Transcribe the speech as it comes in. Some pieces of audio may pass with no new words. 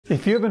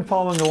If you've been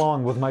following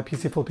along with my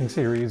PC flipping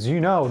series, you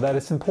know that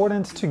it's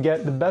important to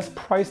get the best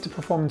price to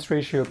performance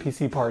ratio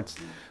PC parts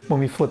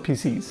when we flip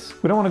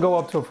PCs. We don't want to go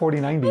up to a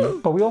 4090,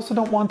 but we also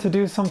don't want to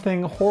do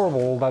something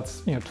horrible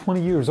that's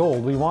 20 years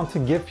old. We want to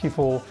give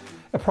people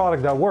a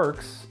product that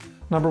works,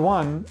 number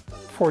one,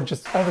 for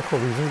just ethical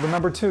reasons, but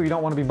number two, you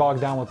don't want to be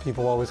bogged down with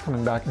people always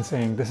coming back and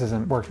saying this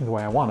isn't working the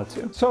way I want it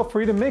to. So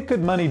for you to make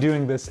good money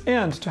doing this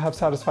and to have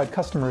satisfied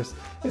customers,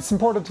 it's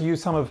important to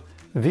use some of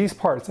these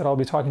parts that I'll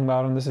be talking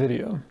about in this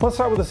video. Let's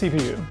start with the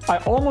CPU. I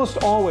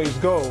almost always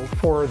go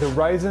for the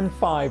Ryzen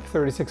 5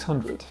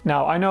 3600.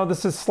 Now, I know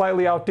this is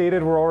slightly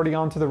outdated. We're already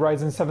on to the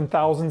Ryzen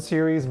 7000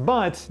 series,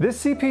 but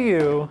this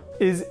CPU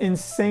is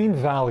insane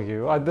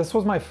value. This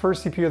was my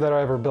first CPU that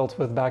I ever built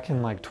with back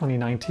in like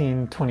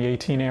 2019,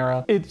 2018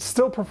 era. It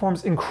still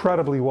performs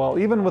incredibly well,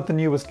 even with the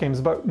newest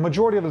games, but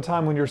majority of the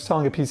time when you're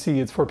selling a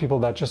PC, it's for people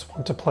that just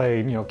want to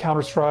play,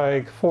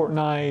 Counter-Strike,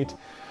 Fortnite,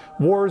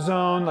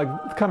 Warzone,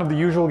 like kind of the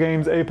usual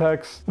games,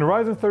 Apex. And the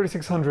Ryzen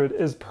 3600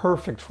 is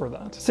perfect for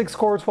that. 6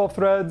 cores, 12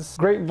 threads,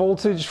 great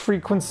voltage,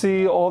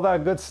 frequency, all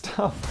that good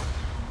stuff.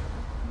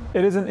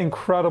 It is an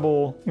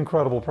incredible,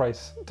 incredible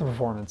price to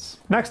performance.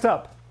 Next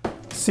up,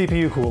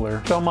 CPU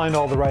cooler. Don't mind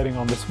all the writing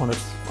on this one.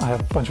 I have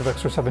a bunch of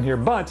extra stuff in here,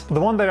 but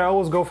the one that I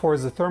always go for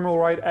is the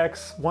Thermalright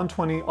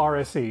X120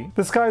 RSE.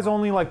 This guy's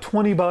only like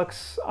 20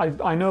 bucks.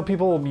 I know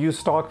people use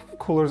stock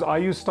coolers. I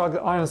use stock,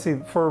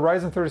 honestly, for a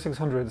Ryzen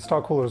 3600, the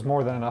stock cooler is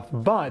more than enough,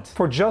 but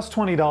for just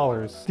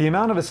 $20, the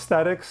amount of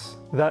aesthetics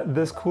that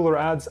this cooler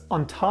adds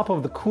on top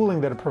of the cooling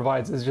that it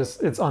provides is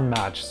just, it's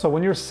unmatched. So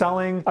when you're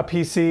selling a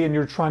PC and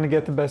you're trying to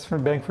get the best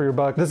bang for your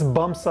buck, this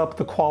bumps up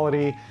the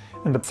quality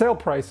and the sale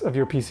price of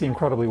your PC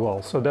incredibly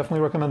well. So definitely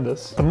recommend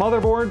this. The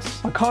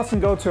motherboards, a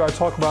constant go-to I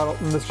talk about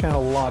on this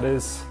channel a lot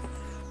is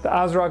the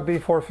ASRock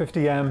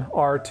B450M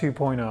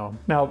R2.0.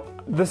 Now,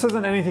 this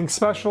isn't anything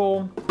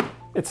special.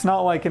 It's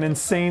not like an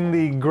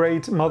insanely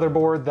great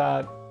motherboard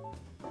that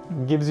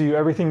gives you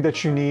everything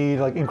that you need,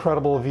 like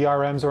incredible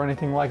VRMs or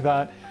anything like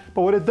that.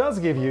 But what it does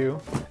give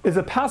you is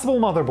a passable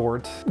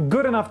motherboard,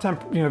 good enough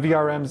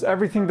VRMs,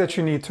 everything that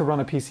you need to run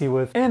a PC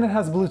with, and it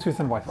has Bluetooth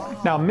and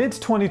Wi-Fi. Now,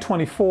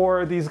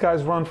 mid-2024, these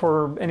guys run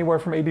for anywhere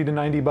from 80 to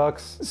 90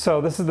 bucks. So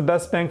this is the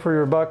best bang for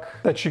your buck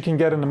that you can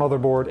get in a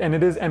motherboard, and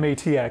it is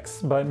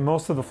MATX, but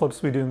most of the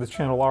flips we do in this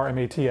channel are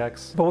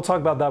MATX. But we'll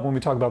talk about that when we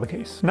talk about the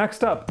case.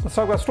 Next up, let's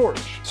talk about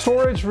storage.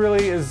 Storage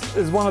really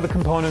is one of the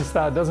components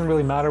that doesn't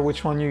really matter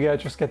which one you get,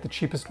 just get the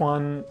cheapest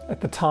one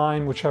at the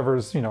time,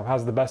 whichever's,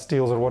 has the best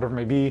deals or whatever it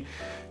may be.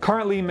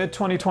 Currently,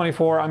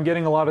 mid-2024, I'm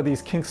getting a lot of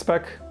these King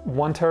Spec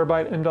 1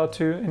 terabyte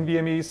M.2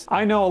 NVMe's.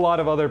 I know a lot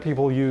of other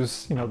people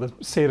use, the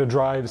SATA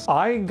drives.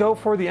 I go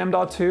for the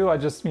M.2. I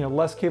just,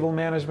 less cable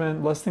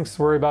management, less things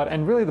to worry about,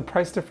 and really the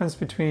price difference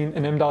between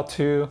an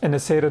M.2 and a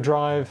SATA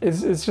drive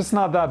is just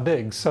not that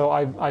big. So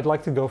I'd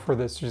like to go for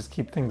this to just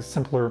keep things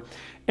simpler.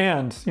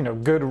 And,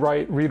 good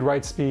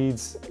read-write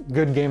speeds,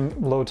 good game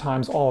load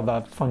times, all of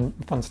that fun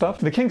stuff.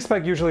 The King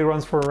Spec usually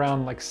runs for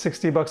around like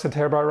 60 bucks a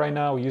terabyte right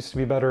now. It used to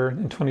be better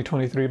in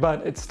 2023,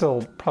 but it's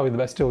still probably the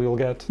best deal you'll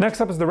get. Next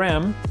up is the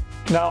RAM.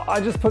 Now, I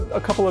just put a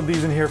couple of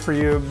these in here for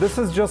you. This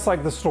is just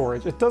like the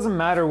storage. It doesn't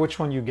matter which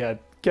one you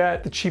get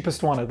the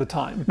cheapest one at the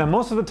time. Now,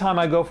 most of the time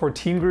I go for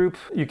Team Group.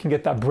 You can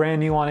get that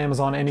brand new on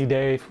Amazon any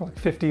day for like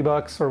 50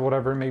 bucks or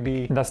whatever it may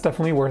be, and that's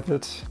definitely worth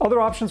it. Other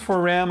options for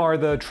RAM are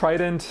the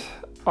Trident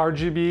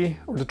RGB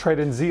or the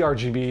Trident Z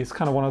RGB. It's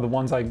kind of one of the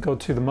ones I go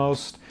to the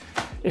most.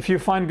 If you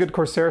find good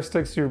Corsair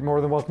sticks, you're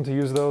more than welcome to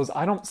use those.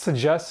 I don't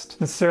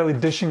suggest necessarily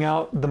dishing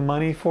out the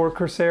money for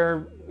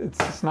Corsair. It's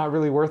just not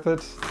really worth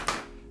it.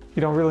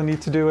 You don't really need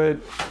to do it.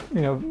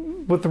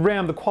 With the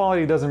RAM, the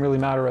quality doesn't really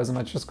matter as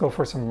much. Just go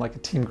for something like a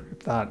Team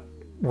Group, that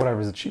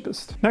whatever's the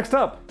cheapest. Next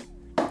up,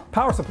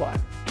 power supply.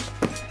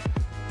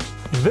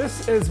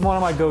 This is one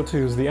of my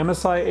go-tos, the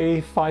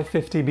MSI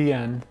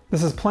A550BN.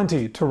 This is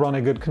plenty to run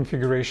a good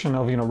configuration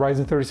of,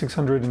 Ryzen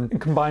 3600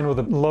 and combined with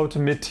a low to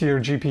mid-tier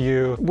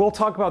GPU. We'll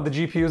talk about the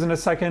GPUs in a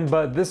second,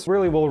 but this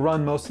really will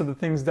run most of the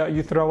things that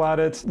you throw at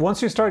it.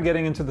 Once you start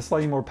getting into the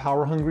slightly more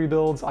power-hungry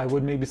builds, I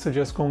would maybe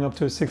suggest going up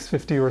to a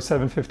 650 or a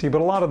 750,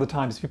 but a lot of the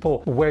times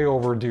people way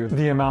overdo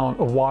the amount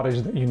of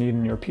wattage that you need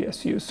in your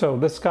PSU. So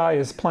this guy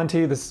is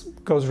plenty. This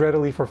goes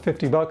readily for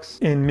 50 bucks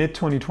in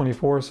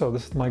mid-2024, so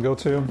this is my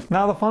go-to.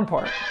 Now the fun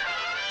part.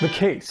 The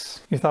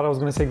case. You thought I was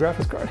going to say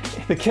graphics card.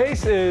 The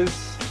case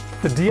is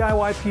the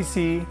DIY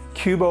PC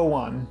Cube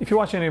 01. If you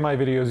watch any of my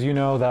videos, you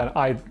know that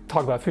I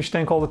talk about fish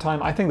tank all the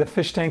time. I think the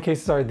fish tank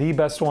cases are the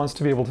best ones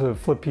to be able to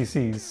flip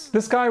PCs.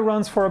 This guy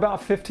runs for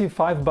about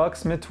 55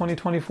 bucks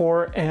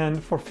mid-2024,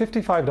 and for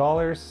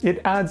 $55, it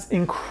adds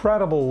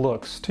incredible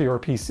looks to your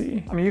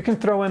PC. I mean, you can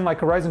throw in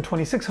like a Ryzen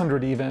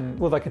 2600 even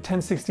with like a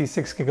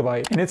 1066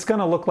 gigabyte, and it's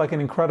gonna look like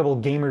an incredible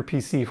gamer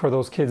PC for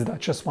those kids that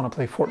just want to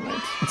play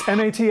Fortnite. It's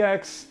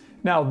MATX.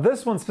 Now,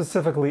 this one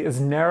specifically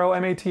is narrow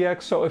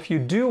MATX, so if you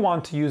do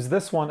want to use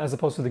this one as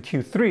opposed to the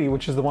Q3,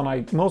 which is the one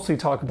I mostly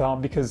talk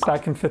about because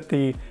that can fit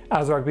the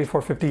ASRock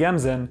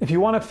B450Ms in, if you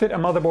want to fit a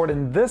motherboard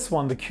in this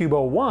one, the Cube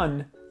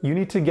 01, you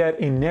need to get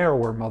a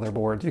narrower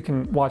motherboard. You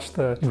can watch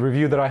the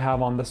review that I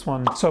have on this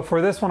one. So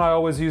for this one, I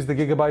always use the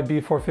Gigabyte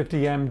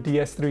B450M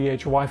DS3H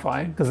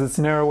Wi-Fi because it's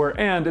narrower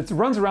and it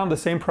runs around the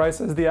same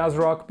price as the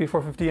ASRock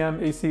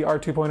B450M AC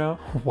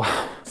R2.0.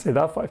 Wow, say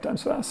that 5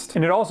 times fast.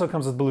 And it also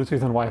comes with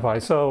Bluetooth and Wi-Fi,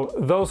 so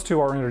those two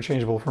are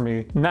interchangeable for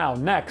me. Now,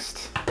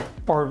 next,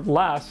 or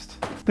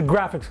last, the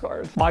graphics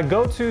card. My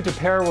go-to to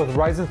pair with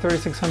Ryzen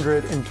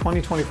 3600 in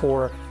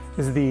 2024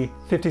 is the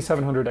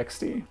 5700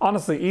 XT.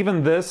 Honestly,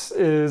 even this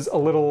is a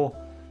little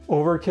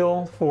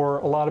overkill for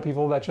a lot of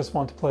people that just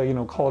want to play, you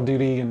know, Call of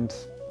Duty and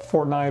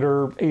Fortnite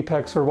or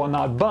Apex or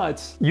whatnot,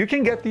 but you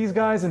can get these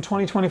guys in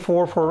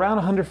 2024 for around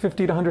 $150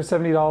 to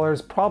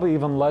 $170, probably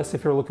even less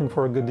if you're looking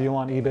for a good deal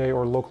on eBay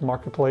or local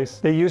marketplace.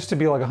 They used to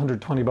be like $120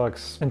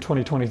 in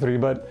 2023,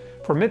 but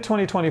for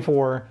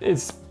mid-2024,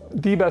 it's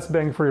the best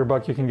bang for your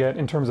buck you can get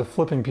in terms of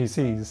flipping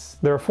PCs.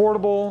 They're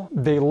affordable,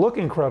 they look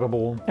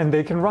incredible, and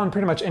they can run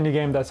pretty much any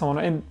game that someone,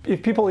 and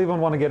if people even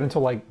want to get into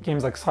like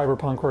games like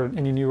Cyberpunk or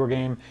any newer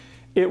game,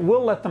 it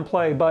will let them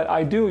play, but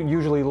I do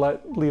usually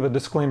leave a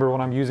disclaimer when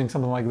I'm using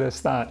something like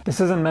this that this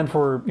isn't meant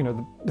for, you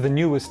know, the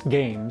newest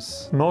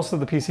games. Most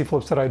of the PC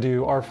flips that I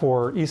do are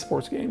for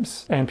esports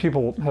games, and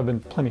people have been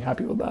plenty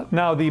happy with that.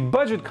 Now, the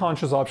budget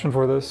conscious option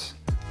for this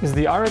is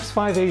the RX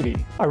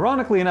 580.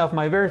 Ironically enough,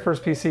 my very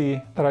first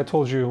PC that I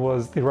told you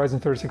was the Ryzen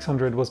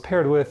 3600 was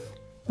paired with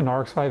an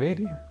RX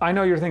 580. I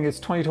know you're thinking it's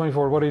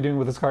 2024, what are you doing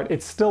with this card?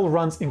 It still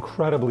runs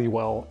incredibly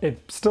well. It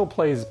still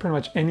plays pretty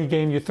much any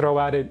game you throw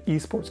at it,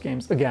 esports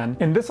games again.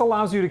 And this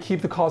allows you to keep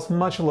the cost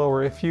much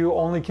lower. If you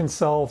only can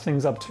sell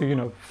things up to, you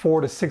know,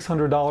 $400 to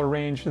 $600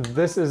 range,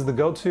 this is the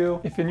go-to.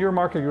 If in your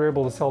market you're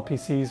able to sell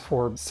PCs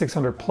for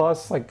 600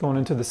 plus, like going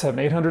into the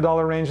 $700,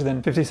 $800 range,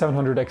 then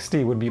 5700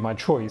 XT would be my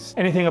choice.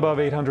 Anything above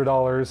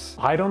 $800,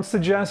 I don't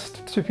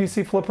suggest to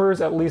PC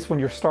flippers, at least when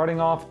you're starting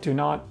off, do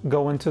not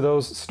go into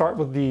those. Start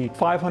with the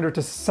 $500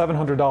 to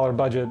 $700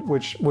 budget,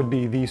 which would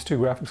be these two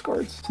graphics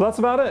cards. So that's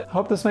about it.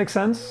 Hope this makes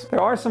sense. There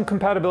are some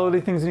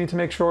compatibility things you need to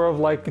make sure of,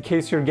 like the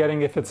case you're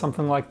getting. If it's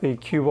something like the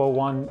Cube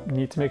 01, you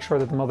need to make sure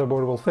that the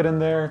motherboard will fit in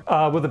there.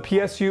 With the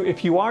PSU,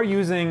 if you are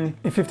using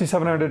a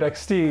 5700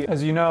 XT,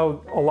 as you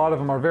know, a lot of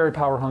them are very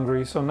power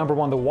hungry. So number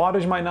one, the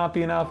wattage might not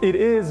be enough. It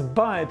is,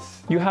 but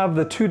you have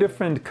the two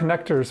different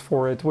connectors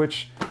for it,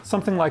 which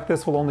something like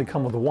this will only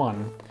come with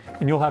one,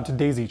 and you'll have to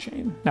daisy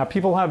chain. Now,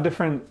 people have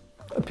different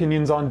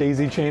opinions on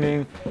daisy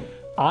chaining.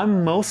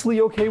 I'm mostly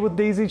okay with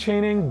daisy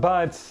chaining,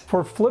 but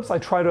for flips I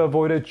try to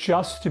avoid it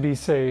just to be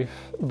safe.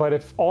 But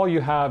if all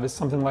you have is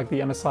something like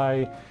the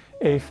MSI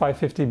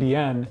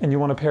A550BN and you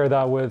want to pair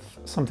that with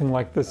something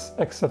like this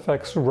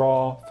XFX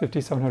RAW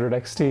 5700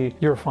 XT,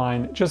 you're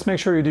fine. Just make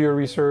sure you do your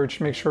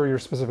research, make sure your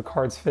specific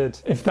cards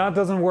fit. If that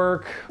doesn't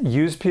work,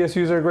 used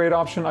PSUs are a great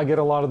option. I get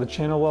a lot of the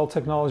channel well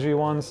technology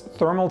ones.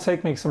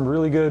 Thermaltake makes some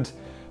really good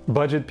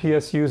budget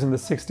PSUs in the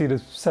 $60 to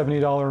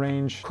 $70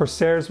 range.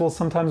 Corsairs will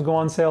sometimes go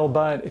on sale,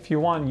 but if you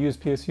want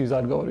used PSUs,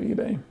 I'd go to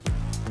eBay.